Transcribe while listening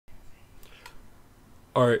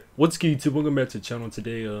Alright, what's good YouTube? Welcome back to the channel.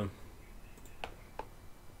 Today I'm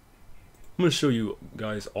going to show you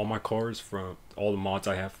guys all my cars from all the mods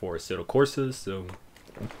I have for Assetto Corsas. So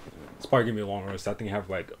it's probably going to be a long run. So I think I have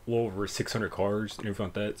like a little over 600 cars and everything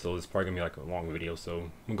like that. So it's probably going to be like a long video. So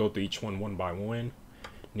I'm going to go through each one by one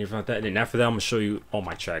and everything like that. And then after that I'm going to show you all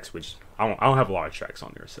my tracks, which I don't have a lot of tracks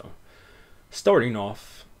on there. So starting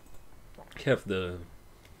off, I have this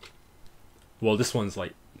one's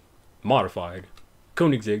like modified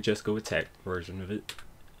Koenigsegg Just Go Attack version of it.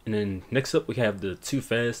 And then next up we have the Too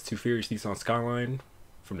Fast, Too Furious Nissan Skyline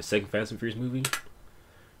from the second Fast and Furious movie.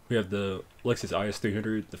 We have the Lexus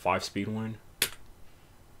IS300, the 5-speed one.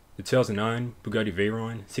 The 2009 Bugatti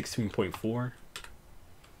Veyron 16.4.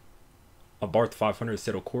 A Barth 500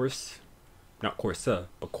 Assetto Corsa. Not Corsa,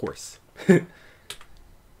 but Corsa. Then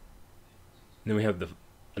we have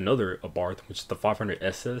another Abarth, which is the 500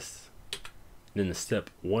 SS. Then the Step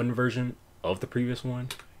 1 version of the previous one.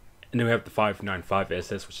 And then we have the 595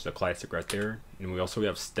 SS, which is a classic right there. And we also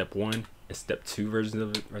have Step 1 and Step 2 versions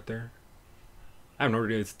of it right there. I have no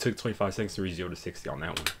idea, it took 25 seconds to reach 0 to 60 on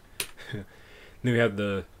that one. Then we have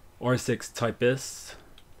the RSX Type S.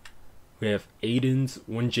 We have Aiden's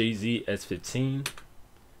 1JZ S15.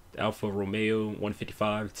 The Alfa Romeo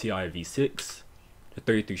 155 Ti V6. The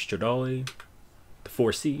 33 Stradale. The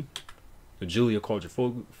 4C. The Giulia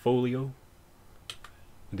Quadrifoglio.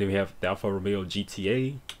 Then we have the Alfa Romeo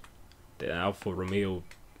GTA, the Alfa Romeo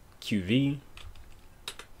QV,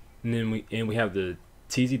 and then we have the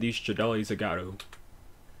TZD Stradale Zagato.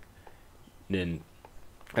 And then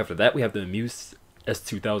after that we have the Muse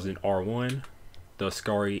S2000 R1, the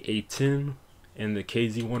Ascari A10, and the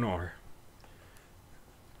KZ1R.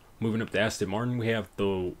 Moving up to Aston Martin, we have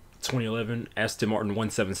the 2011 Aston Martin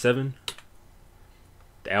 177,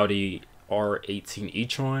 the Audi R18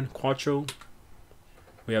 e-tron Quattro.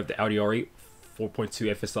 We have the Audi R8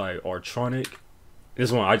 4.2 FSI R-Tronic.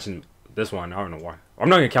 This one I don't know why. I'm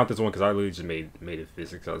not gonna count this one because I literally just made it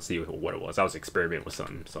physics. I'll see what it was. I was experimenting with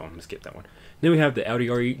something, so I'm gonna skip that one. Then we have the Audi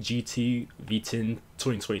R8 GT V10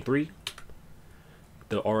 2023,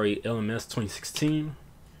 the R8 LMS 2016,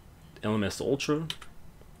 the LMS Ultra.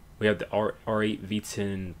 We have the R8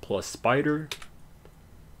 V10 Plus Spider,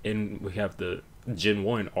 and we have the Gen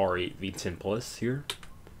 1 R8 V10 Plus here.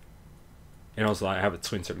 And also I have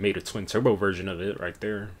made a twin turbo version of it right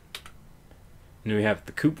there. And then we have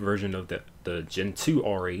the coupe version of the Gen 2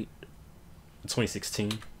 R8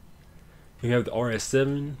 2016. We have the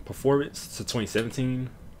RS7 Performance to 2017.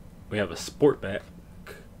 We have a Sportback.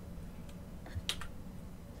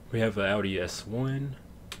 We have an Audi S1,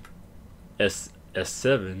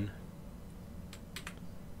 S7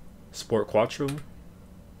 Sport Quattro.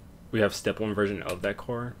 We have Step 1 version of that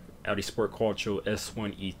car. Audi Sport Quattro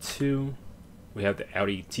S1 E2. We have the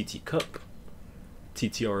Audi TT Cup,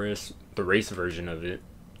 TTRS, the race version of it.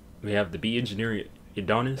 We have the B Engineering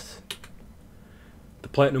Adonis, the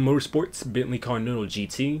Platinum Motorsports Bentley Continental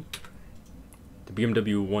GT, the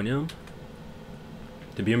BMW 1M,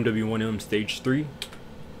 the BMW 1M Stage 3. And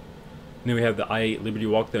then we have the i8 Liberty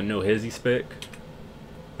Walk, the no hesi spec.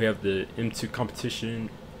 We have the M2 Competition,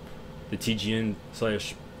 the TGN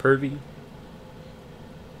 / Pervy,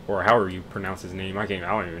 or however you pronounce his name. I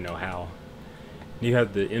don't even know how. You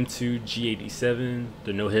have the M2 G87,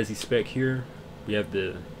 the no hesi spec here. We have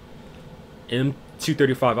the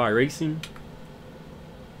M235i Racing.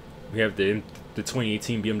 We have the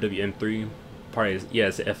 2018 BMW M3. Probably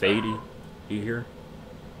it's the F80 here.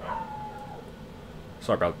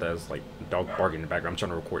 Sorry about that. It's like dog barking in the background. I'm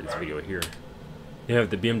trying to record this video here. You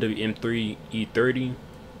have the BMW M3 E30.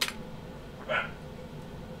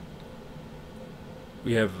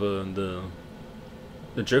 We have the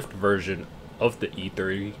drift version of the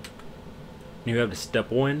E30. You have the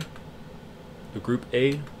Step 1, the Group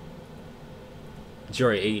A,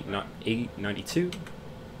 GRA 892.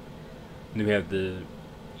 Then we have the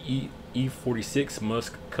E46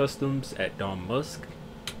 Musk Customs at Don Musk.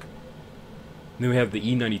 Then we have the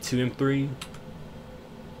E92 M3.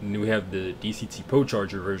 And then we have the DCT Pro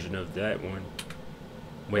Charger version of that one.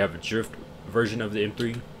 We have a drift version of the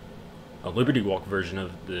M3, a Liberty Walk version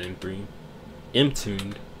of the M3,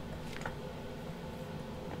 M-tuned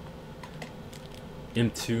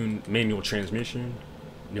manual transmission.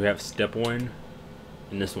 And we have Step 1.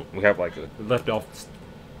 And this one we have like a left off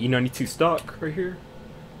E92 stock right here.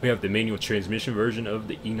 We have the manual transmission version of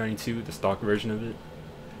the E92, the stock version of it.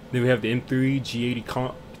 Then we have the M3 G80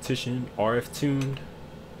 Competition RF tuned.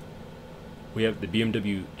 We have the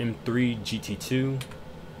BMW M3 GT2,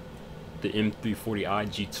 the M340i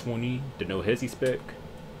G20, the no hesi spec,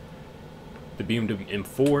 the BMW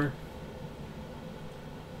M4,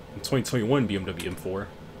 2021 BMW M4,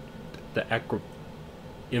 the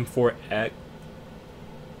M4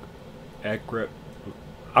 Acra.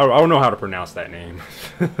 I don't know how to pronounce that name.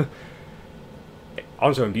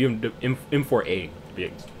 Also, BMW M4A to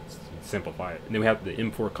be simplified. And then we have the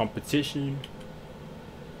M4 Competition.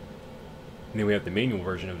 And then we have the manual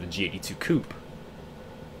version of the G82 Coupe.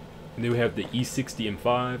 And then we have the E60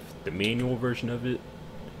 M5, the manual version of it.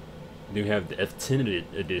 And then we have the F10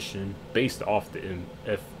 edition, based off the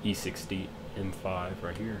E60 M5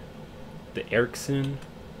 right here. The Ericsson,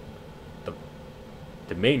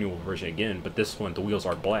 the manual version again, but this one the wheels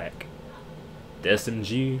are black. The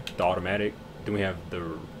SMG, the automatic. Then we have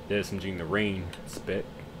the SMG in the rain spec.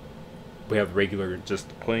 We have the regular,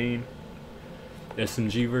 just plain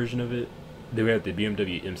SMG version of it. Then we have the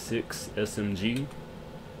BMW M6 SMG,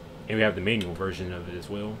 and we have the manual version of it as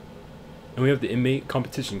well. And we have the M8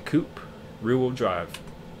 Competition Coupe, rear-wheel drive.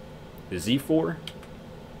 The Z4,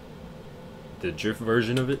 the drift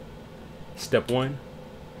version of it, Step 1,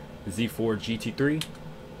 the Z4 GT3.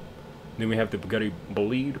 Then we have the Bugatti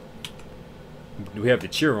Bolide. We have the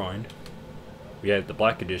Chiron. We have the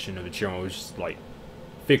black edition of the Chiron, which is like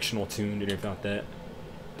fictional tuned and everything like that.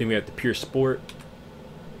 Then we have the Pure Sport.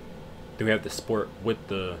 Then we have the Sport with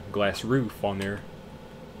the glass roof on there.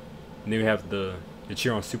 And then we have the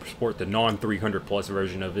Chiron Super Sport, the non-300 plus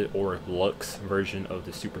version of it, or Lux version of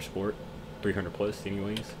the Super Sport, 300 plus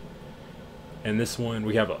anyways. And this one,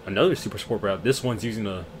 we have another Super Sport route. This one's using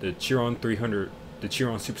the Chiron 300, the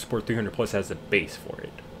Chiron Super Sport 300 plus has a base for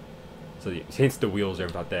it. So hence the wheels are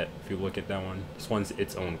about that. If you look at that one, this one's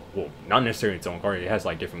its own, well, not necessarily its own car, it has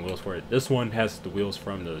like different wheels for it. This one has the wheels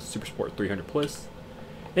from the Super Sport 300 plus.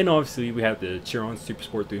 And obviously we have the Chiron Super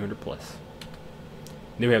Sport 300 plus.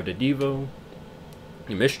 Then we have the Devo,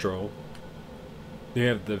 the Mistral. Then we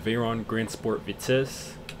have the Veyron Grand Sport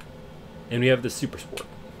Vitesse. And we have the Super Sport.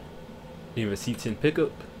 Then we have a C10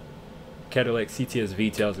 pickup, Cadillac CTS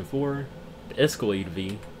V 2004, the Escalade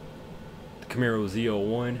V, the Camaro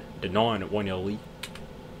Z01, the non-1LE. And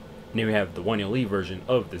then we have the 1LE version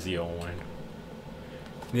of the Z01.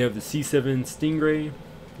 Then we have the C7 Stingray,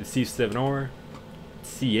 the C7R,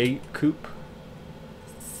 C8 Coupe,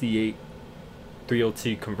 C8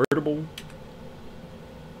 3LT Convertible.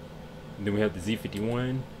 And then we have the Z51.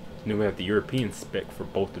 And then we have the European spec for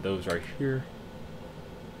both of those right here.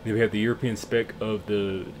 Then we have the European spec of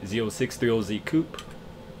the Z06 3LZ Coupe.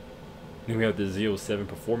 Then we have the Z07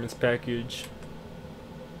 Performance Package,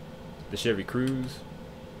 the Chevy Cruze,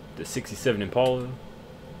 the 67 Impala,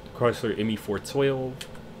 the Chrysler ME412,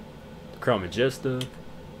 the Crown Majesta,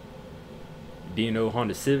 the D&O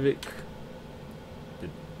Honda Civic, the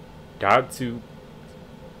Daihatsu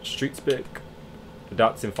Street Spec, the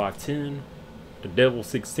Datsun 510, the Devil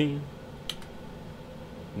 16,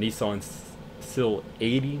 Nissan Sil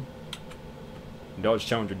 80, Dodge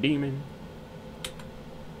Challenger Demon.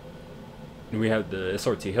 Then we have the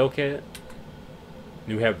SRT Hellcat.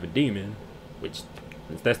 Then we have the Demon, which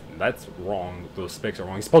that's wrong. Those specs are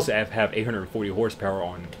wrong. It's supposed to have 840 horsepower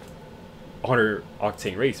on 100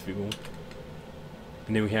 octane race fuel.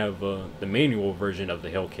 And then we have the manual version of the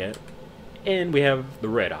Hellcat, and we have the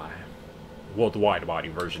Red Eye, well, the wide body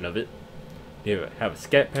version of it. They have a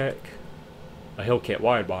Scat Pack, a Hellcat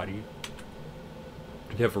wide body.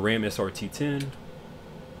 You have a Ram SRT10,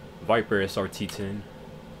 Viper SRT10,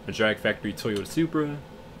 a Drag Factory Toyota Supra, and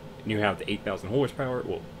you have the 8,000 horsepower.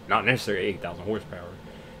 Well, not necessarily 8,000 horsepower.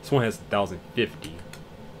 This one has 1,050.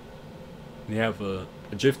 You have a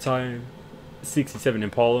Drift Time 67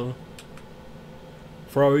 Impala,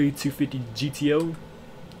 Ferrari 250 GTO,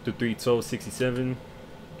 the 312 67,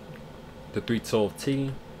 the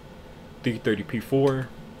 312T, 330 P4,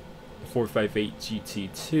 the 458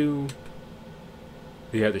 GT2.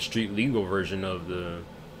 You have the street legal version of the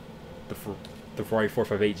Ferrari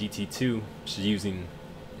 458 GT2, which is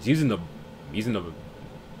using the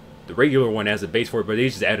regular one as a base for it, but they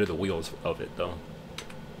just added the wheels of it though.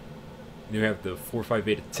 Then we have the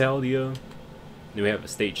 458 Italia. Then we have the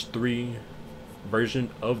Stage 3 version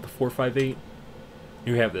of the 458.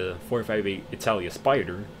 Then we have the 458 Italia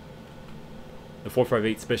Spider, the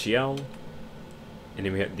 458 Speciale, and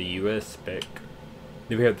then we have the US spec.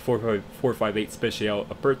 Then we have the 458 Speciale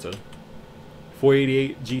Aperta,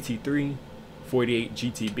 488 GT3, 488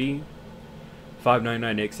 GTB,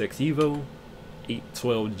 599XX Evo,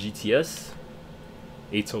 812 GTS,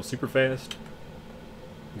 812 Superfast.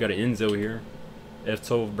 We got an Enzo here,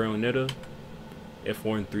 F12 Brownetta,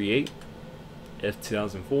 F138,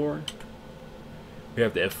 F2004. We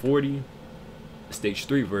have the F40, the Stage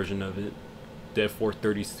 3 version of it, the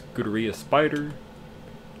F430 Scuderia Spider.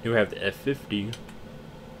 Then we have the F50,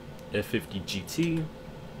 F50 GT,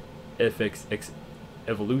 FXX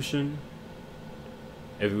Evolution.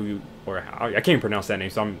 Or I can't pronounce that name,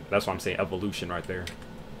 so that's why I'm saying Evolution right there.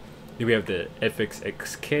 Then we have the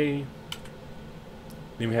FXXK.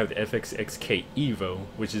 Then we have the FXXK Evo,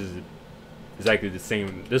 which is exactly the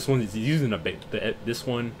same. This one is using this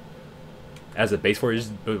one as a base for it.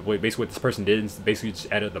 Basically, what this person did is basically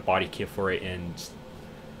just added the body kit for it and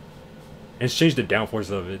it's changed the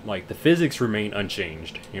downforce of it. Like the physics remain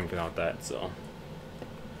unchanged, even without that. So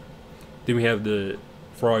then we have the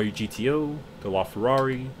Ferrari GTO, the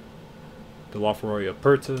LaFerrari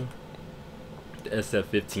Aperta, the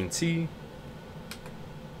SF15T,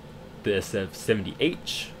 the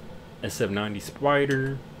SF70H, SF90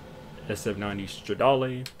 Spider, SF90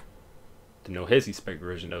 Stradale, the no hesi spec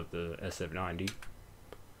version of the SF90.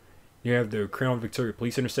 You have the Crown Victoria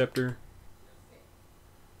Police Interceptor,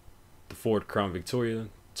 the Ford Crown Victoria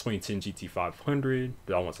 2010 GT500,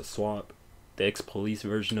 that wants a swap, the X-Police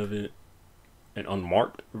version of it, an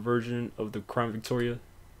unmarked version of the Crown Victoria.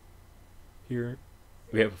 Here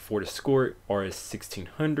we have a Ford Escort RS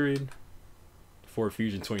 1600, Ford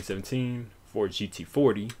Fusion 2017, Ford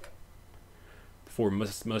GT40, Ford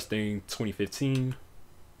Mustang 2015.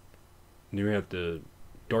 Then we have the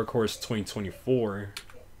Dark Horse 2024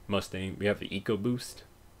 Mustang. We have the EcoBoost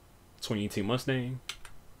 2018 Mustang.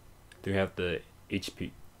 Then we have the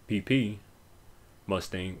HPP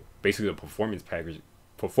Mustang, basically a performance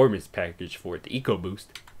package for the EcoBoost.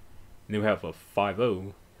 And then we have a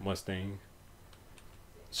 5.0 Mustang,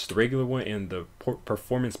 just the regular one, and the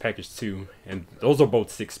performance package 2, and those are both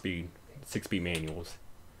 6-speed manuals.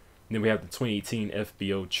 And then we have the 2018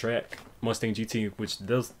 FBO Track Mustang GT, which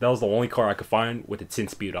that was the only car I could find with a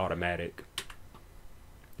 10-speed automatic.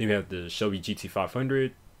 Then we have the Shelby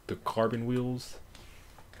GT500, the carbon wheels,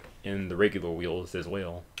 and the regular wheels as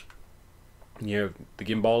well. And you have the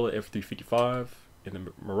Gimbala F355 and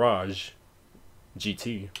the Mirage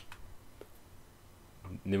GT.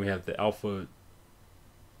 And then we have the Alpha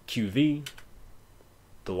QV,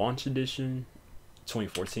 the Launch Edition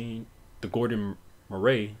 2014, the Gordon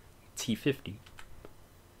Murray T50.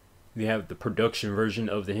 We have the production version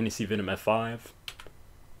of the Hennessy Venom F5,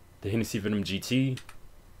 the Hennessy Venom GT,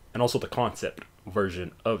 and also the concept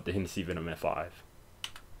version of the Hennessy Venom F5.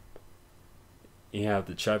 You have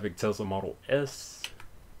the Traffic Tesla Model S.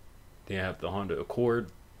 Then you have the Honda Accord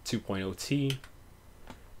 2.0T,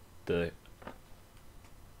 the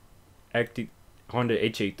Honda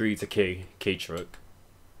H83 to K truck.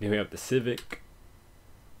 Then we have the Civic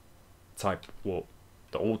Type, the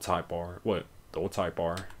old Type R. The old Type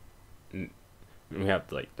R. And we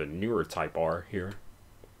have like the newer Type R here.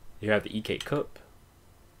 You have the EK Cup.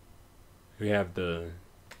 We have the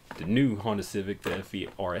new Honda Civic, the FE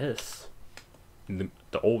RS. And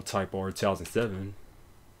the old Type R 2007.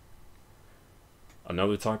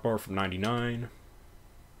 Another Type R from '99.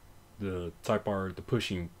 The Type R, the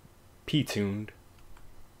pushing P-tuned.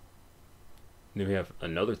 Then we have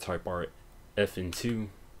another Type R FN2.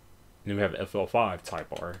 Then we have FL5 Type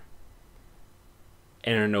R.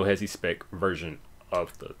 And a no hesi spec version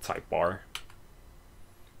of the Type R.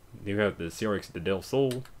 Then we have the CRX, the Del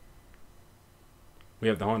Sol. We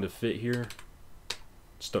have the Honda Fit here.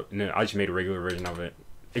 And then I just made a regular version of it.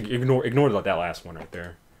 Ignore that last one right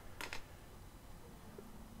there.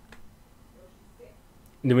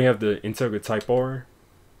 And then we have the Integra Type R.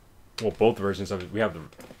 Well, both versions of it. We have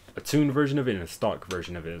a tuned version of it and a stock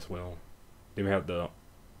version of it as well. Then we have the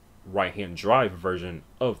right-hand drive version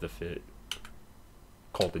of the Fit,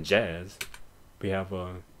 called the Jazz. We have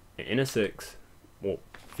an NSX. Well,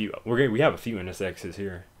 we have a few NSXs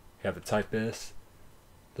here. We have the Type S,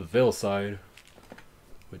 the Veil side,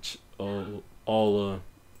 which I don't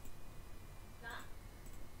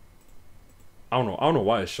know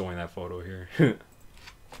why it's showing that photo here.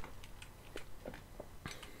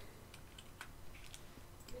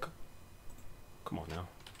 Come on now.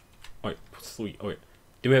 Alright, sweet. Okay.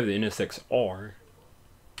 Then we have the NSX-R.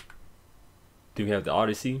 Then we have the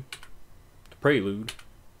Odyssey, the Prelude,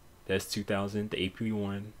 the S2000, the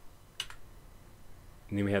AP1. And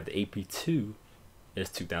then we have the AP2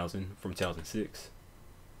 S2000 from 2006.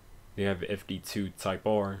 Then we have the FD2 Type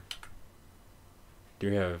R.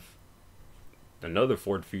 Then we have another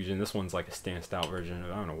Ford Fusion. This one's like a stand-style version.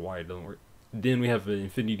 I don't know why it doesn't work. Then we have an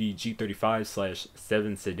Infiniti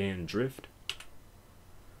G35/7 Sedan Drift.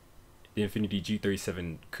 The Infiniti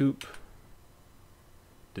G37 Coupe.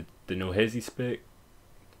 The no hesi spec.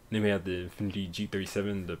 Then we have the Infiniti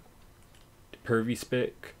G37, the Pervy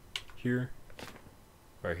spec here.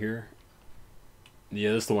 Right here.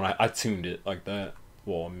 Yeah, this is the one I tuned it like that.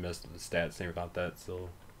 Well, I messed with the stats and about that, so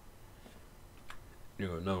you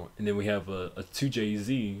don't know. And then we have a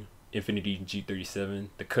 2JZ Infiniti G37,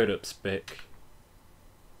 the cut up spec.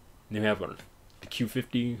 Then we have the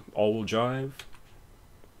Q50 all-wheel drive,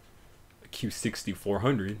 a Q60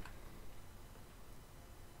 400,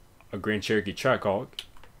 a Grand Cherokee Trackhawk,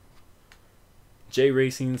 J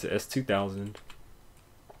Racing's S2000.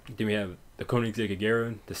 Then we have the Koenigsegg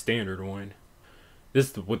Agera, the standard one.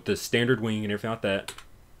 This is with the standard wing and everything like that.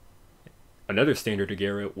 Another standard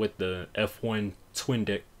Agera with the F1 twin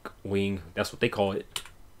deck wing. That's what they call it.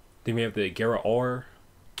 Then we have the Agera R.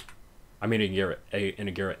 I mean an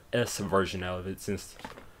Agera S version out of it, since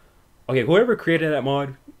okay, whoever created that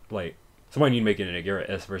mod, like somebody need to make an Agera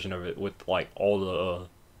S version of it with like all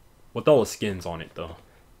the skins on it though.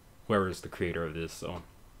 Whoever is the creator of this, so.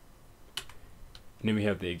 And then we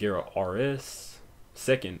have the Agera RS,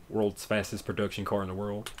 second world's fastest production car in the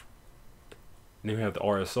world. And then we have the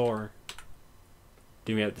RSR.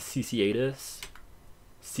 Then we have the CC8S,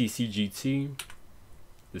 CCGT,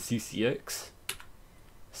 the CCX,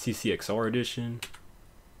 CCXR edition,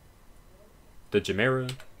 the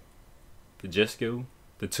Gemera, the Jesco,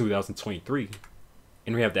 the 2023,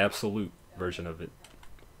 and we have the Absolute version of it.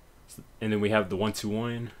 And then we have the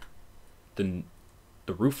 121, the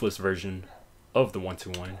roofless version of the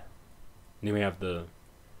 121. And then we have the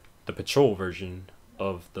Patrol version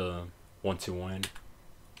of the 121,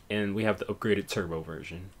 and we have the upgraded turbo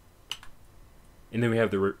version. And then we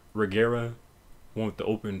have the Regera, one with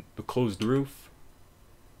the closed roof.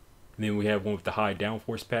 And then we have one with the high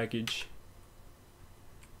downforce package.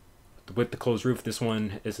 With the closed roof, this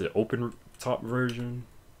one is an open top version.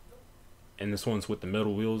 And this one's with the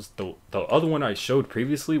metal wheels. The other one I showed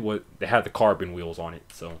previously, they had the carbon wheels on it.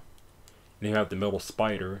 So, and then you have the metal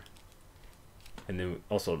Spider. And then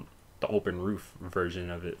also the open roof version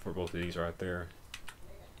of it for both of these right there.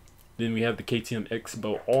 Then we have the KTM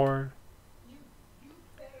Expo R.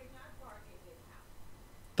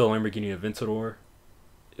 The Lamborghini Aventador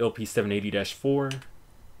LP780-4.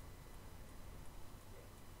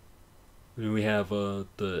 Then we have the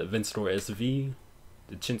Aventador SV,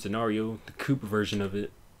 the Centenario, the coupe version of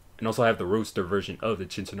it, and also I have the roadster version of the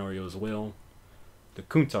Centenario as well. The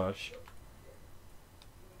Countach,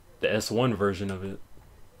 the S1 version of it.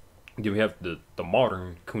 Then we have the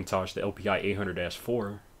modern Countach, the LPI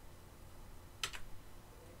 800-4.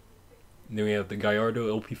 And then we have the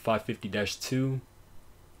Gallardo LP550-2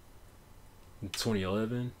 in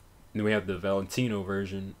 2011. And then we have the Valentino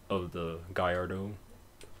version of the Gallardo.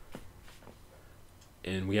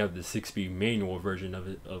 And we have the 6-speed manual version of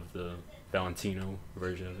it, of the Valentino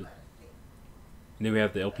version of it. And then we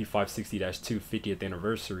have the LP560-2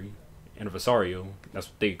 50th Anniversario, that's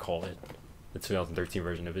what they call it, the 2013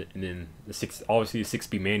 version of it. And then obviously the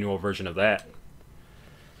 6-speed manual version of that.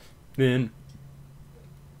 Then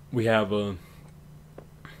we have the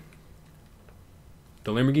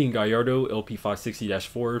Lamborghini Gallardo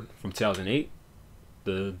LP560-4 from 2008,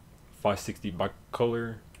 the 560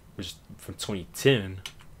 bicolor, which is from 2010,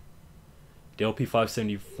 the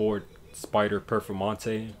LP574 Spider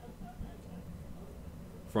Performante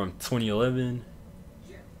from 2011,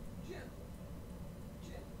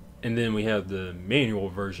 and then we have the manual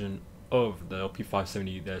version of the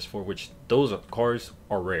LP570-4, which those cars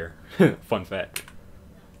are rare. Fun fact.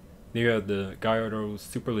 Then you have the Gallardo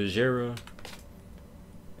Superleggera,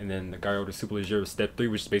 and then the Gallardo Superleggera Step 3,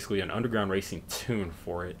 which is basically an underground racing tune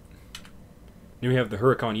for it. Then we have the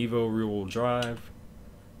Huracan Evo rear-wheel drive,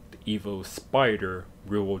 the Evo Spider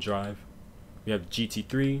rear-wheel drive. We have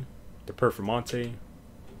GT3, the Performante.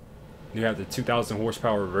 You have the 2,000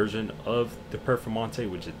 horsepower version of the Performante,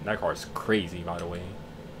 which that car is crazy, by the way.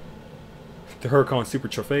 The Huracan Super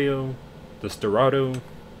Trofeo, the Storado,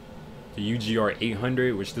 the UGR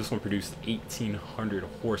 800, which this one produced 1,800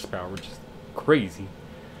 horsepower, which is crazy.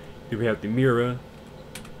 Then we have the Mira,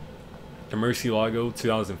 the Murcielago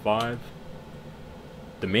 2005,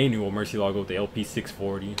 the manual Murcielago, the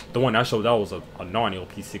LP640. The one I showed, that was a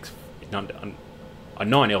non-LP a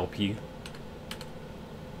non-LP.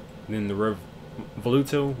 And then the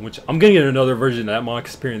Voluto, which I'm gonna get another version of that mod,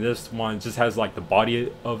 comparing this one just has like the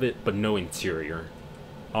body of it but no interior.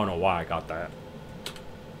 I don't know why I got that.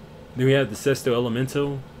 Then we have the Sesto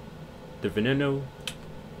Elemento, the Veneno.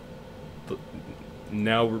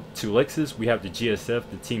 Now to Lexus, we have the GSF,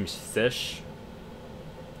 the Team Sesh.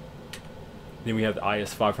 Then we have the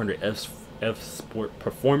IS500 F Sport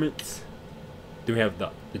Performance. Then we have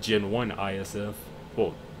the Gen 1 ISF.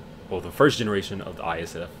 Well, the first generation of the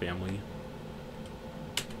ISF family.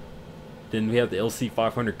 Then we have the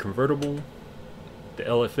LC500 Convertible, the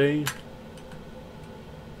LFA.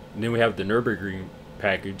 And then we have the Nürburgring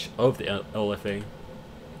package of the LFA.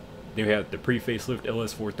 Then we have the pre-facelift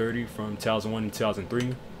LS430 from 2001 and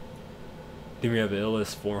 2003. Then we have the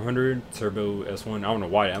LS400 Turbo S1. I don't know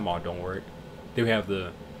why that mod don't work. Then we have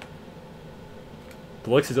the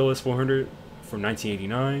Lexus LS400 from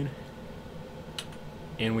 1989.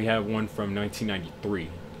 And we have one from 1993.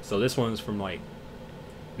 So this one's from like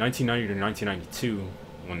 1990 to 1992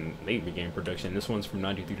 when they began production. This one's from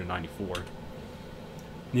 93 to 94.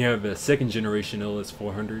 You have a second generation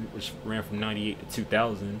LS400, which ran from 98 to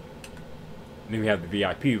 2000. And then we have the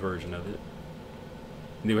VIP version of it.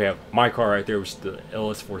 And then we have my car right there, which is the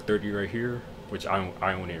LS430 right here, which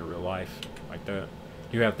I own it in real life, like that.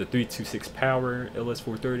 You have the 326 Power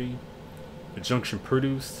LS430, the Junction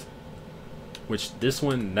Produce, which this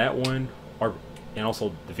one, that one, are, and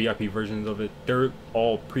also the VIP versions of it, they're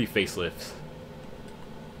all pre-facelifts.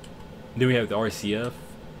 Then we have the RCF,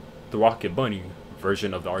 the Rocket Bunny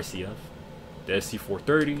version of the RCF, the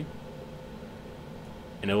SC430,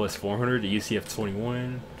 an LS400, the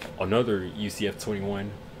UCF21, another UCF21.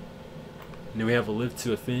 And then we have a Live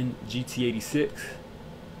to Offend GT86,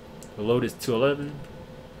 the Lotus 211.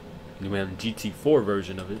 And then we have the GT4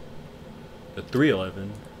 version of it, the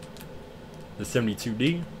 311, the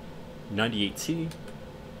 72D, 98T,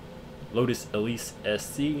 Lotus Elise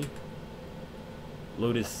SC,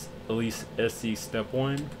 Lotus Elise SC Step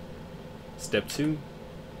 1, Step 2,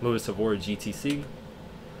 Lotus Evora GTC,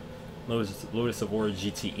 Lotus Evora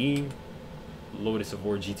GTE, Lotus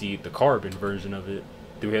Evora GTE, the carbon version of it.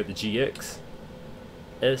 Then we have the GX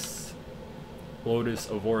S, Lotus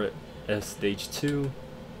Evora S Stage 2,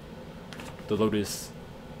 the Lotus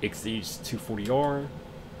Exige 240R,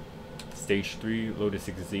 Stage 3, Lotus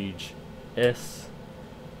Exige S.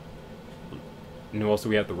 And also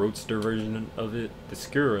we have the Roadster version of it, the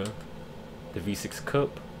Skura, the V6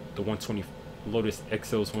 Cup, the 120 Lotus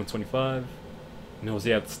Exos 125. And also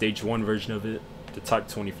we have the Stage 1 version of it, the Type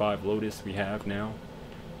 25 Lotus we have now.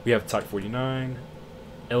 We have Type 49,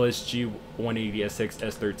 LSG 180SX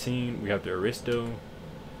S13, we have the Aristo,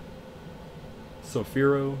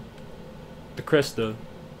 Sofiro, the Cresta,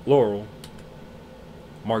 Laurel,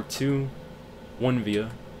 Mark II, One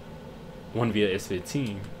Via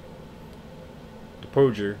S15, the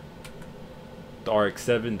Proger, the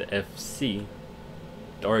RX-7, the FC,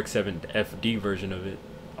 the RX-7, the FD version of it,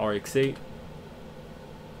 RX-8,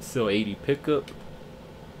 Sil 80 Pickup,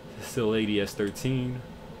 the Sil 80 S13,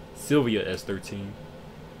 Silvia S13,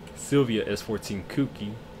 Silvia S14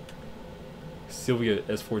 Kuki, Silvia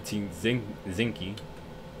S14 Zinky.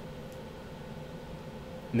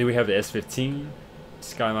 And then we have the S15,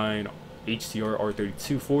 Skyline HTR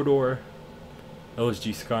R32 4-door,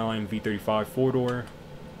 LSG Skyline V35 4-door,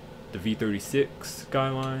 the V36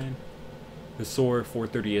 Skyline, the Soar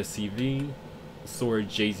 430 SCV, the Soar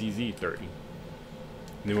JZZ30.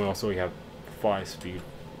 And then we also have 5-speed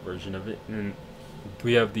version of it. And then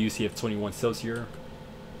we have the UCF21 Celsior,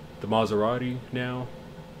 the Maserati now,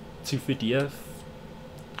 250F,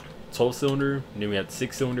 12-cylinder. And then we have the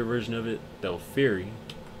 6-cylinder version of it, the Ferry.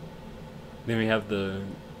 Then we have the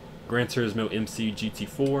Gran Turismo MC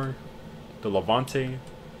GT4, the Levante,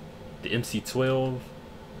 the MC12,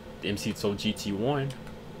 the MC12 GT1,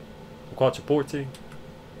 the Quattroporte.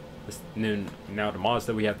 And then now the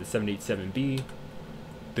Mazda, we have the 787B,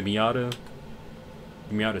 the Miata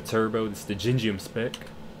Turbo, this is the Gingium spec,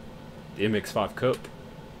 the MX-5 Cup,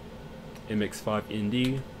 MX-5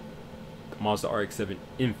 ND, the Mazda RX-7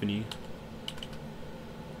 Infinity.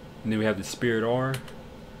 And then we have the Spirit R.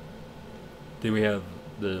 Then we have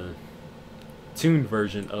the tuned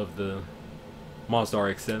version of the Mazda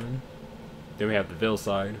RX-7. Then we have the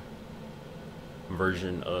Veilside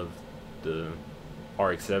version of the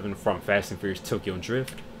RX-7 from Fast and Furious Tokyo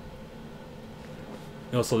Drift.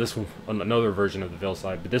 And also this one, another version of the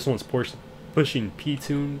Veilside, but this one's pushing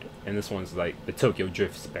P-tuned, and this one's like the Tokyo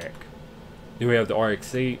Drift spec. Then we have the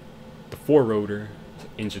RX-8, the 4-rotor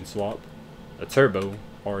engine swap, a turbo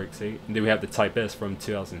RX-8, and then we have the Type S from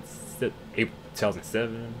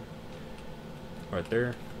 2007, right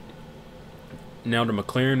there. Now the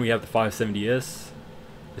McLaren, we have the 570S,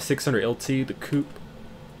 the 600LT, the Coupe,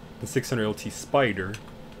 the 600LT Spider,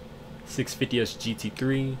 650S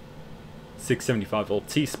GT3,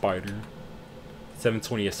 675LT Spider,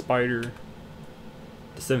 720S Spider,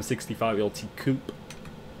 the 765LT Coupe,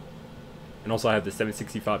 and also I have the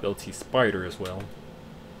 765LT Spider as well.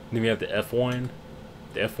 And then we have the F1,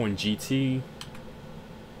 the F1 GT,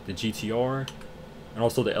 the GTR, and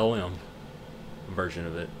also the LM version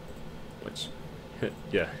of it, which,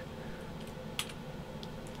 yeah.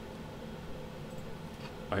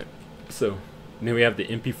 Alright, so then we have the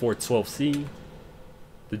MP4 12C,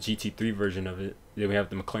 the GT3 version of it. Then we have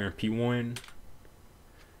the McLaren P1,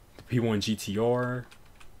 the P1 GTR,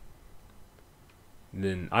 And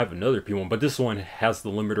then I have another P1, but this one has the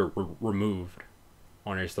limiter removed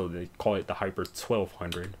on it, so they call it the Hyper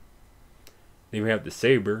 1200. Then we have the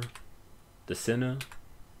Sabre, the Senna,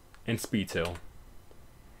 and Speedtail.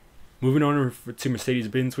 Moving on to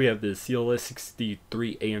Mercedes-Benz, we have the CLS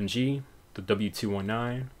 63 AMG, the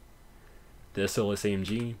W219, the SLS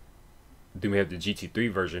AMG. Then we have the GT3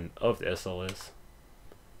 version of the SLS.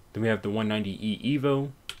 Then we have the 190E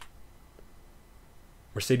Evo,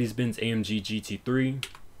 Mercedes-Benz AMG GT3.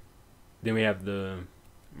 Then we have the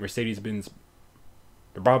Mercedes-Benz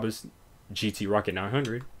Brabus GT Rocket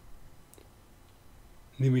 900.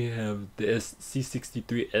 Then we have the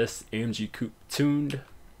C63S AMG Coupe tuned.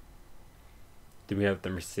 Then we have the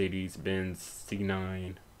Mercedes-Benz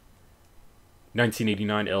C9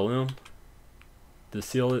 1989 LM, the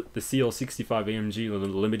CL65 AMG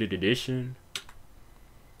limited edition,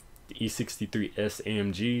 the E63S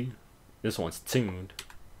AMG. This one's tuned.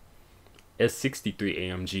 S63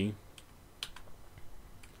 AMG.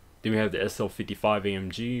 Then we have the SL55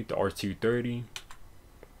 AMG, the R230,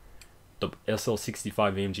 the SL65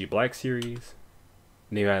 AMG Black Series.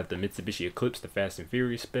 Then we have the Mitsubishi Eclipse, the Fast and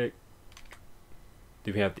Furious spec.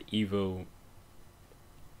 Then we have the Evo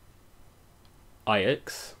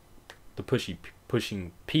IX, the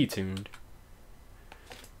pushing P tuned.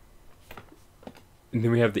 And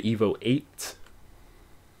then we have the Evo 8.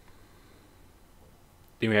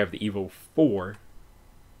 Then we have the Evo 4.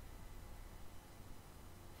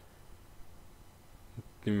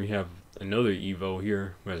 Then we have another Evo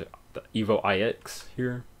here. The Evo IX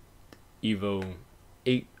here. Evo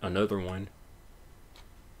 8, another one.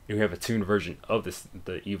 And we have a tuned version of this,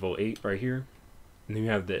 the Evo 8 right here. And then we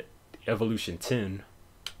have the Evolution 10. And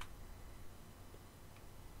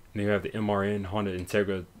then we have the MRN Honda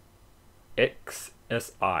Integra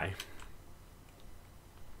XSI.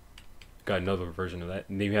 Got another version of that.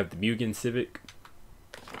 And then we have the Mugen Civic,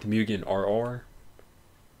 the Mugen RR,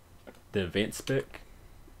 the Advanced spec.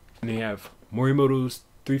 And then we have Morimoto's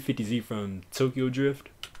 350Z from Tokyo Drift.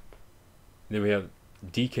 And then we have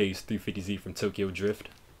DK's 350Z from Tokyo Drift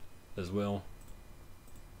as well.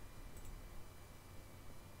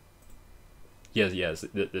 Yes,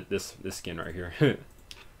 this skin right here. And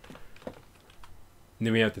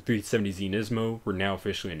then we have the 370Z Nismo. We're now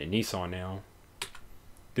officially in the Nissan now.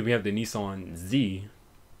 Then we have the Nissan Z,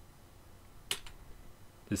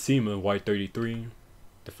 the SEMA Y33,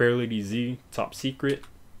 the Fairlady Z Top Secret,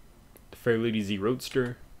 the Fairlady Z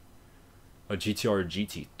Roadster, a GTR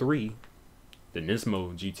GT3, the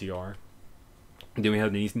Nismo GTR. Then we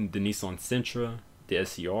have the Nissan Sentra, the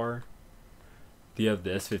SCR. Then you have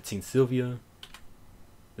the S15 Silvia,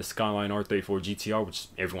 the Skyline R34 GTR, which is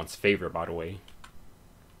everyone's favorite, by the way.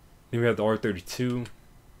 Then we have the R32.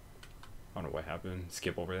 I don't know what happened.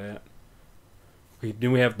 Skip over that.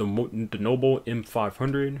 Then we have the Noble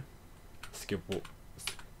M500. Skip,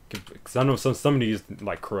 because I know some of these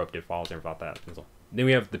like corrupted files and about that. Then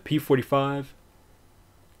we have the P45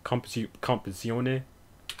 Compasione.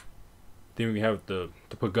 Then we have the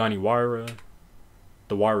Pagani Huayra,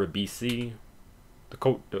 the Huayra BC, the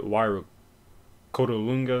Huayra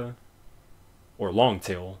Codalunga or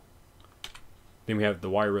Longtail. Then we have the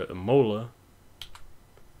Huayra Imola.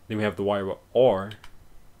 Then we have the Huayra R.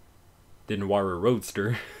 Then the Huayra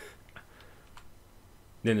Roadster.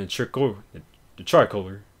 Then the tricolor.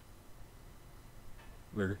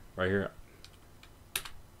 Right here.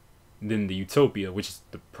 And then the Utopia, which is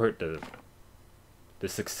the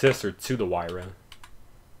successor to the Huayra.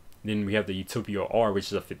 Then we have the Utopia R,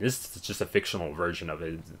 which is this is just a fictional version of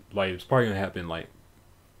it. Like it's probably gonna happen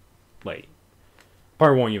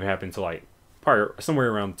probably won't even happen till probably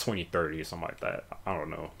somewhere around 2030 or something like that. I don't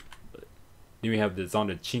know. But then we have the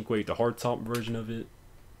Zonda Cinque, the hardtop version of it.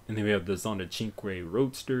 And then we have the Zonda Cinque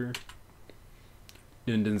Roadster.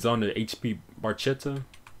 Then the Zonda HP Barchetta.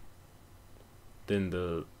 Then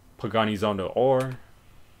the Pagani Zonda R.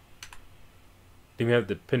 Then we have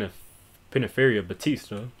the Pininfarina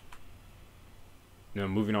Battista. Now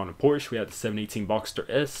moving on to Porsche, we have the 718 Boxster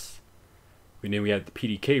S. And then we have the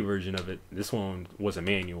PDK version of it. This one was a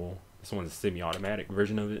manual. This one's a semi-automatic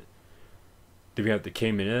version of it. Then we have the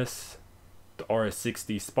Cayman S, the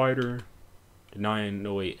RS60 Spider, the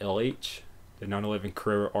 908 LH, the 911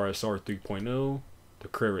 Carrera RSR 3.0, the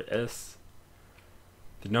Carrera S,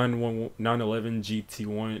 the 911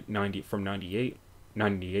 GT1 90 from 98,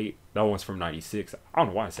 that one's from 96. I don't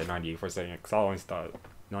know why I said 98 for a second, because I always thought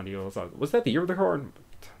 98 was that the year of the car?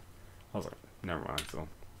 I was like, never mind. So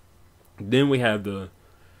then we have the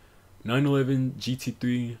 911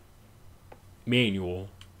 GT3 manual.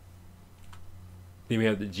 Then we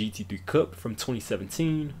have the GT3 Cup from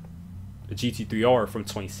 2017, the GT3R from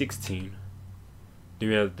 2016, Then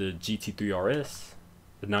we have the GT3 RS,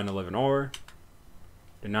 the 911R,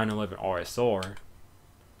 the 911 RSR.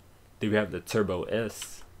 Then we have the Turbo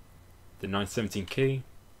S, the 917K,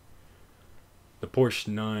 the Porsche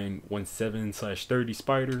 917/30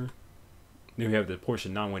 Spider. Then we have the Porsche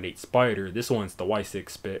 918 Spider. This one's the Y6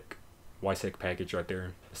 spec, Y6 package right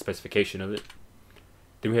there, the specification of it.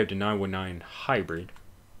 Then we have the 919 Hybrid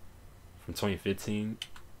from 2015.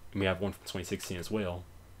 And we have one from 2016 as well.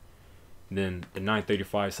 And then the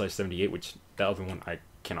 935/78, which the other one I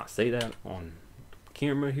cannot say that on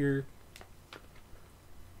camera here.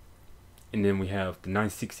 And then we have the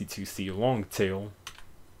 962C long tail.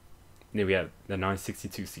 And then we have the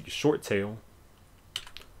 962C short tail.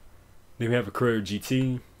 Then we have a Carrera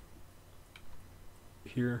GT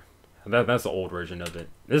here. That's the old version of it.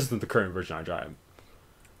 This is the current version I drive.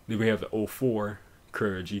 Then we have the 04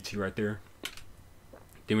 Carrera GT right there.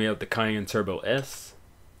 Then we have the Cayenne Turbo S,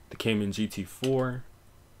 the Cayman GT4,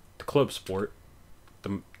 the Club Sport,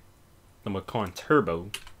 the Macan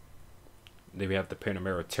Turbo. Then we have the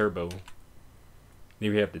Panamera Turbo.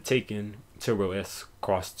 Then we have the Taken Turbo S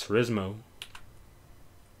Cross Turismo,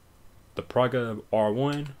 the Praga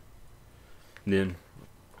R1. And then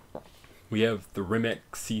we have the Rimac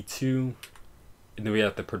C2. And then we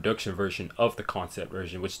have the production version of the concept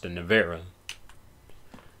version, which is the Nevera.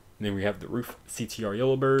 And then we have the Roof CTR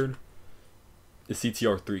Yellowbird, the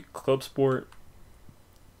CTR3 Club Sport,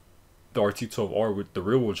 the R212R with the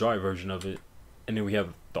rear-wheel drive version of it, and then we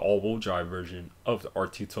have the all-wheel drive version of the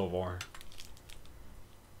R212R.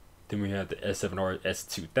 Then we have the S7R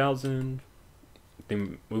S2000.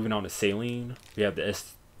 Then moving on to Saline, we have the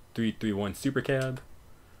S331 Super Cab.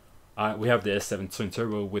 We have the S7 Twin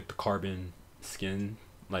Turbo with the carbon skin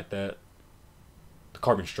like that, the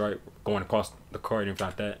carbon stripe going across the car and everything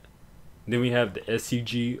like that. Then we have the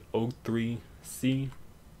SCG 03C,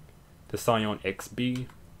 the Scion XB,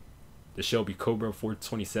 the Shelby Cobra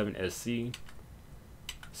 427 SC.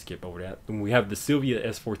 Skip over that. Then we have the Silvia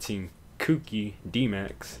S14 Kooky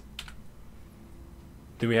D-Max.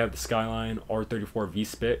 Then we have the Skyline R34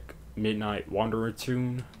 V-Spec Midnight Wanderer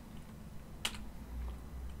tune.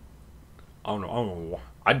 I don't know.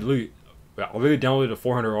 I really downloaded the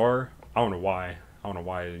 400R. I don't know why.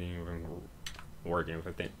 It didn't even work.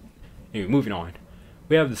 Anyway, moving on.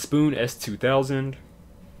 We have the Spoon S2000.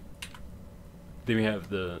 Then we have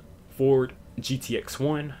the Ford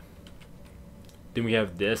GTX1. Then we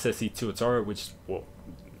have the SSE Tuatara, which is, well,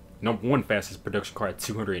 #1 fastest production car at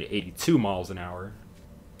 282 miles an hour.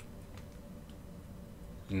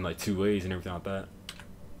 In like 2 ways and everything like that.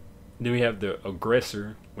 Then we have the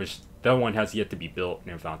Aggressor, which that one has yet to be built and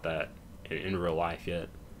everything like that in real life yet.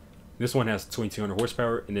 This one has 2200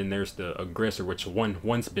 horsepower, and then there's the Aggressor, which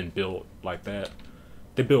one's been built like that.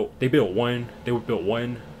 They built one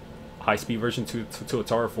high-speed version to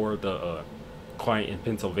Atara for the client in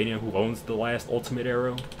Pennsylvania who owns the last Ultimate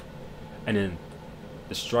Arrow, and then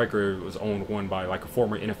the Striker was owned one by like a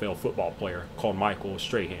former NFL football player called Michael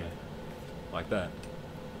Strahan, like that.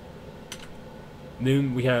 And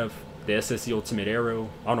then we have the SSE Ultimate Arrow.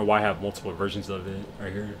 I don't know why I have multiple versions of it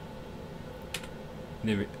right here. And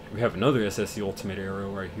then we have another SSE Ultimate Arrow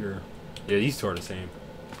right here. Yeah, these two are the same.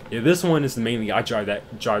 Yeah, this one is mainly I drive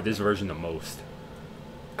this version the most.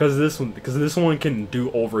 Because this one can do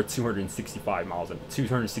over 267 miles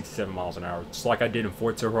an hour, just like I did in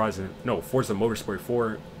Forza Motorsport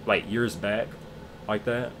 4 like years back, like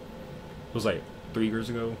that. It was like 3 years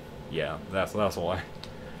ago. Yeah, that's why.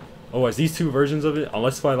 Otherwise, these two versions of it,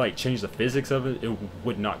 unless if I like change the physics of it, it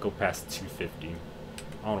would not go past 250.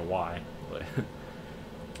 I don't know why, but.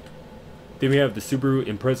 Then we have the Subaru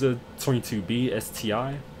Impreza 22B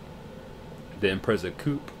STI, the Impreza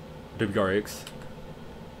Coupe WRX.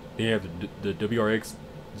 Then you have the WRX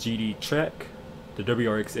GD Track, the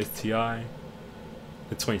WRX STI,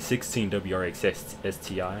 the 2016 WRX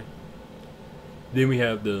STI. Then we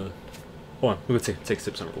have the. Hold on, we're gonna take a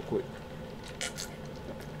sip of something real quick.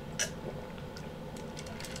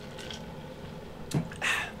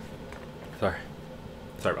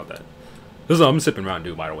 Sorry about that. I'm sipping Mountain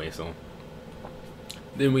Dew, by the way. So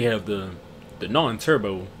then we have the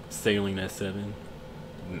non-turbo Saline S7,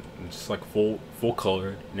 just like full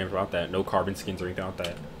color, never about that, no carbon skins or anything like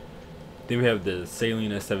that. Then we have the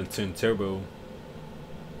Saline S7 Twin Turbo,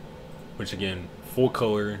 which again full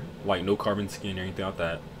color, like no carbon skin or anything like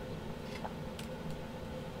that.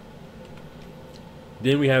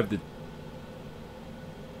 Then we have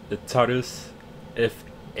the Taurus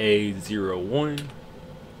FA01.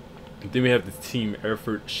 Then we have the Team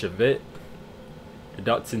Erfurt Chevette, the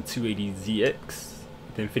Datsun 280ZX,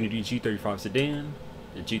 the Infiniti G35 sedan,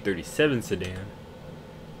 the G37 sedan,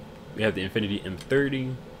 We have the Infiniti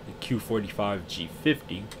M30, the Q45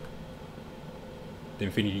 G50, the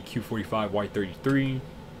Infiniti Q45 Y33,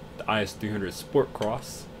 the IS300 Sport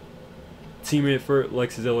Cross, teammate for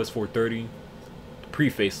Lexus LS430, the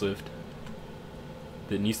pre-facelift,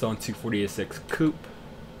 the Nissan 240SX Coupe,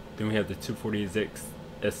 then we have the 240SX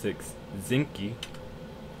Zinky,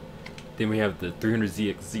 then we have the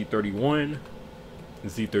 300ZX Z31,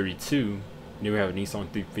 Z32, then we have a Nissan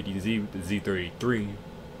 350Z with the Z33,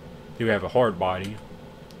 then we have a hard body,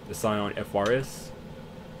 the Scion FRS,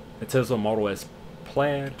 the Tesla Model S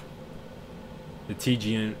Plaid, the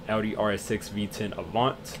TGN Audi RS6 V10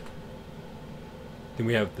 Avant, then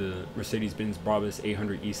we have the Mercedes-Benz Brabus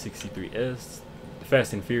 800 E63S, the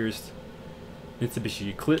Fast and Furious Mitsubishi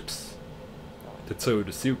Eclipse, the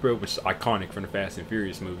Toyota Supra, which is iconic from the Fast and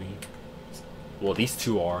Furious movie. Well, these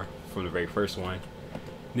two are from the very first one.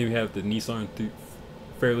 Then we have the Nissan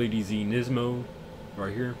Fairlady Z Nismo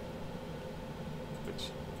right here, which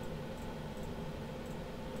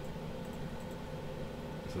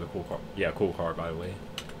this is a cool car. Yeah, cool car, by the way.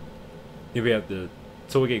 Then we have the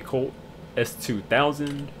Toyota Colt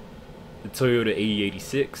S2000, the Toyota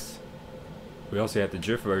 8086. We also have the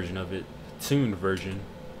drift version of it, the tuned version.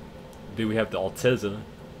 Then we have the Altezza.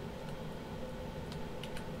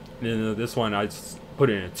 Then this one I just put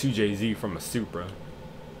in a 2JZ from a Supra.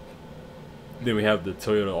 Then we have the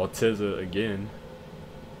Toyota Altezza again,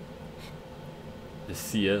 the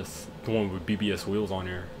CS, the one with BBS wheels on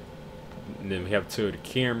there. And then we have Toyota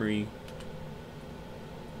Camry,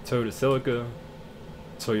 Toyota Celica,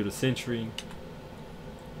 Toyota Century,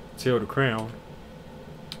 Toyota Crown,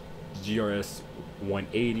 GRS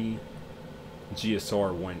 180,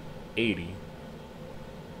 GSR 180.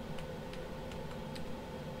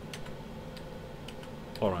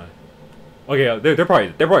 Hold on. Okay, they're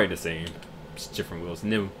probably the same, just different wheels.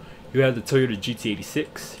 And then you have the Toyota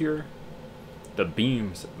GT86 here, the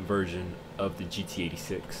Beams version of the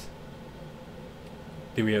GT86.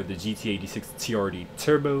 Then we have the GT86 TRD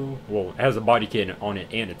Turbo. Well, it has a body kit on it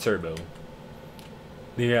and a turbo.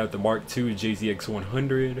 Then you have the Mark II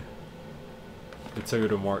JZX100, the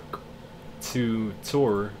Toyota Mark II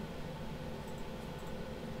Tourer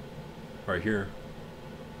right here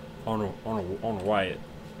on a Wyatt.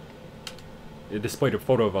 It displayed a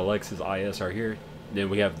photo of a Lexus IS right here. Then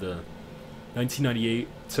we have the 1998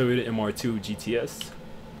 Toyota MR2 GTS,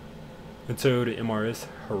 the Toyota MRS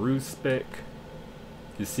Haru Spec,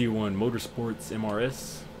 the C1 Motorsports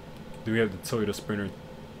MRS. Then we have the Toyota Sprinter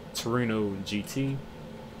Torino GT,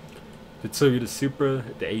 the Toyota Supra,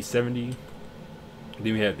 the A70.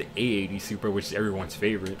 Then we have the A80 Supra, which is everyone's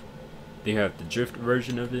favorite. Then you have the drift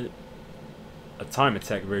version of it, a time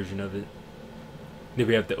attack version of it. Then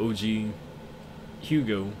we have the OG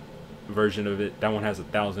Hugo version of it. That one has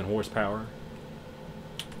 1,000 horsepower.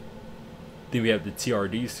 Then we have the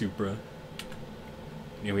TRD Supra.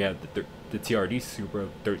 Then we have the TRD Supra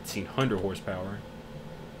 1,300 horsepower.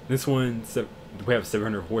 This one, we have a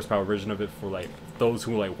 700 horsepower version of it for like those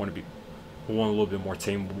who like want a little bit more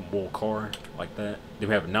tameable car like that. Then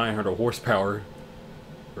we have 900 horsepower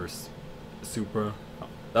for Supra.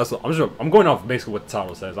 That's what, I'm going off basically what the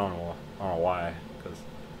title says. I don't know why. Cause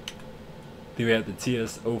then we have the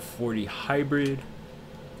TS040 Hybrid.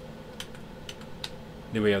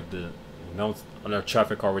 Then we have the another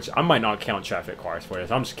traffic car, which I might not count traffic cars for this.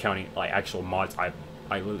 I'm just counting like actual mods I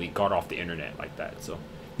literally got off the internet like that. So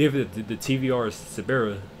we have the TVR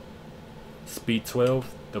Sibera Speed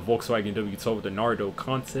 12, the Volkswagen W12 with the Nardo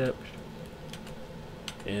concept,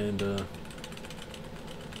 and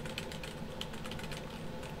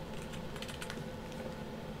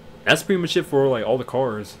that's pretty much it for like all the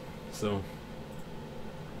cars. So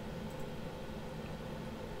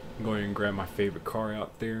I'm going and grab my favorite car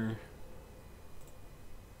out there.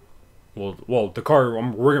 Well, the car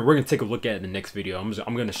we're gonna take a look at in the next video. I'm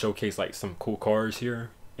gonna showcase like some cool cars here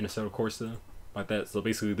in Assetto Corsa like that. So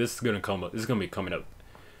basically, this is gonna be coming up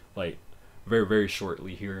like very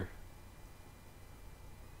shortly here.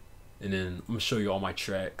 And then I'm gonna show you all my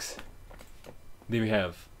tracks. Then we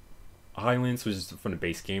have Highlands, which is from the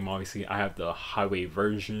base game. Obviously, I have the highway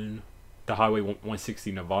version, the Highway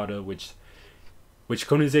 160 Nevada, which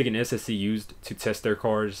Koenigsegg and SSC used to test their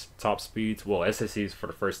cars' top speeds. Well, SSC's for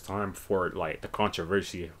the first time before like the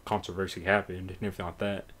controversy happened and everything like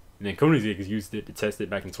that. And then Koenigsegg has used it to test it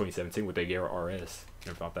back in 2017 with their Gera RS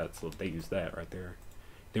and everything like that. So they used that right there.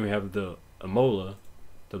 Then we have the Imola,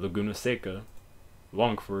 the Laguna Seca,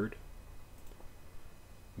 Longford,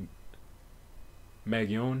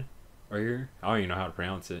 Magione right here. I don't even know how to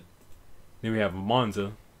pronounce it. Then we have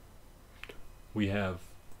Monza. We have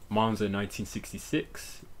Monza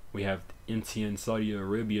 1966, We have MTN Saudi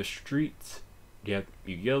Arabia Street. You have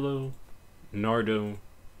Mugello, Nardo,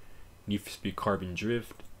 Need for Speed Carbon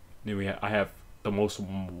Drift. Then I have the Most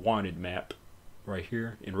Wanted map right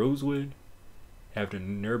here in Rosewood. Have the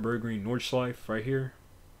Nürburgring Nordschleife right here.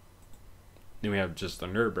 Then we have just the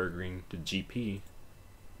Nürburgring, the GP.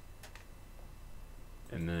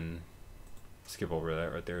 And then skip over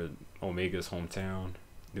that right there, Omega's hometown.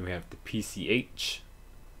 Then we have the PCH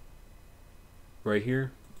right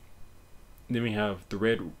here. Then we have the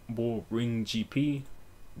Red Bull Ring GP.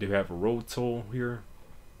 Then we have a road toll here.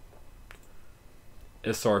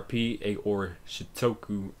 SRP or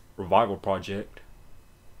Shitoku Revival Project.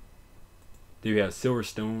 Then we have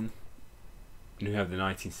Silverstone. Then we have the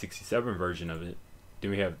 1967 version of it.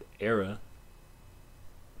 Then we have Era,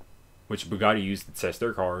 which Bugatti used to test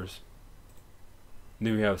their cars.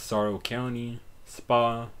 Then we have Sorrow County,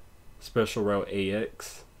 Spa, Special Route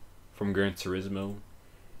AX from Gran Turismo.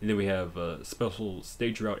 And then we have Special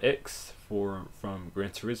Stage Route X from Gran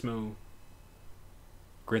Turismo,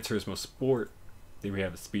 Gran Turismo Sport. Then we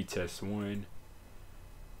have Speed Test 1. And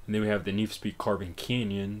then we have the Need for Speed Carbon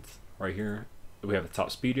Canyons right here. Then we have the Top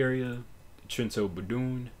Speed area, the Trento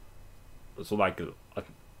Badoon. So like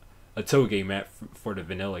a toge map for the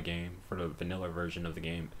vanilla game, for the vanilla version of the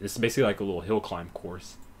game. It's basically like a little hill climb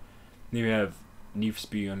course. Then we have Need for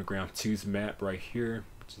Speed Underground 2's map right here,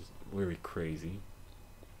 which is really crazy.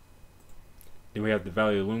 Then we have the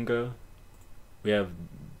Valley Lunga. We have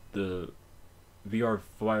the VR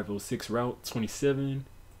 506 Route 27.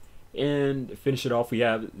 And to finish it off, we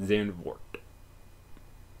have Zandvoort.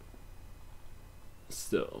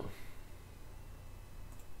 So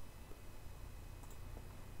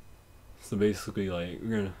basically, like,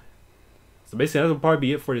 so basically that'll probably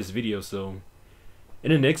be it for this video. So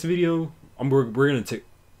in the next video, we're gonna take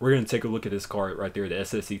a look at this car right there, the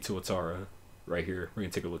SSE Tuatara right here. We're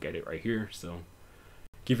gonna take a look at it right here. So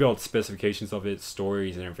give you all the specifications of it,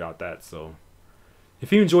 stories, and everything like that. So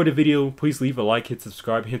if you enjoyed the video, please leave a like, hit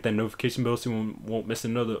subscribe, hit that notification bell so you won't miss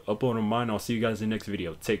another upload of mine. I'll see you guys in the next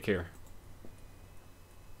video. Take care.